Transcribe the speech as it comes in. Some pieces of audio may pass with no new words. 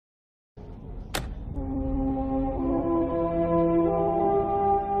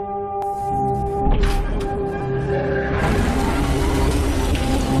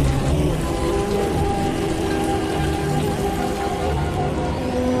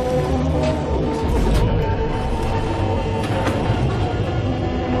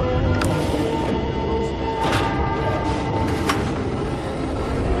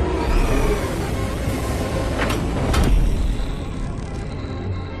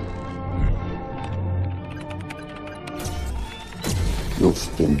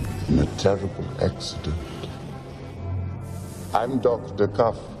You've been in a terrible accident. I'm Dr.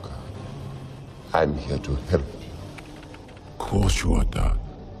 Kafka. I'm here to help you. Of course you are, Doc.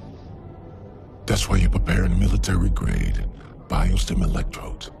 That's why you're preparing military-grade biostim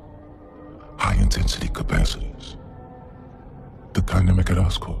electrodes. High-intensity capacitors. The kind to make it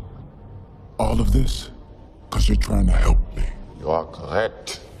Oscar. All of this, because you're trying to help me. You are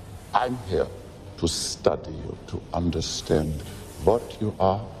correct. I'm here to study you, to understand what you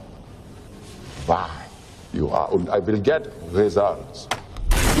are, why you are, and I will get results.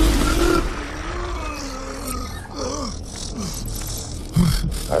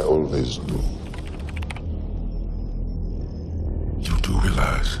 I always do. You do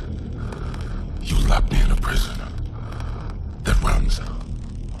realize you locked me in a prison that runs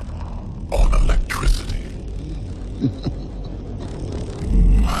on electricity.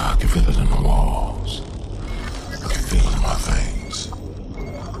 I can feel it in the walls. I can feel it in my veins.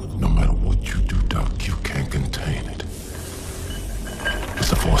 No matter what you do, Doc, you can't contain it.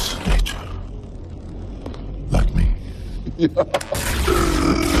 It's a force of nature. Like me.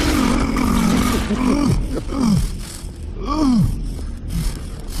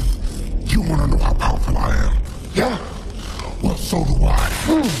 You wanna know how powerful I am? Yeah? Well, so do I.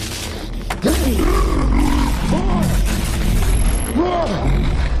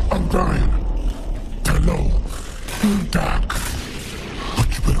 I'm dying. Hello, Doc. But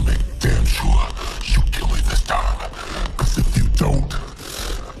you better make damn sure you kill me this time. Because if you don't,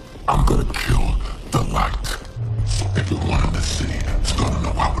 I'm gonna kill the light. Everyone in the city is gonna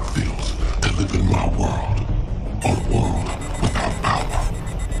know how it feels to live in my world. A world without power.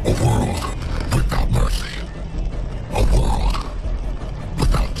 A world without mercy. A world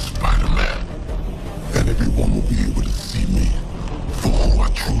without Spider-Man. And everyone will be able to see me for who I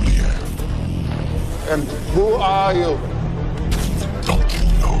truly am. And who are you? Don't you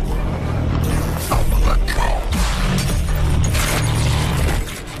know? I'm Electro.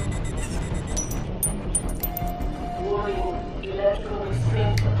 Warning, electrical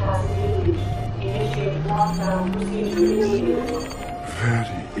restraint capacity reached. Initiate lockdown procedure immediately.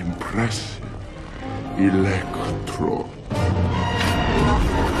 Very impressive, Electro.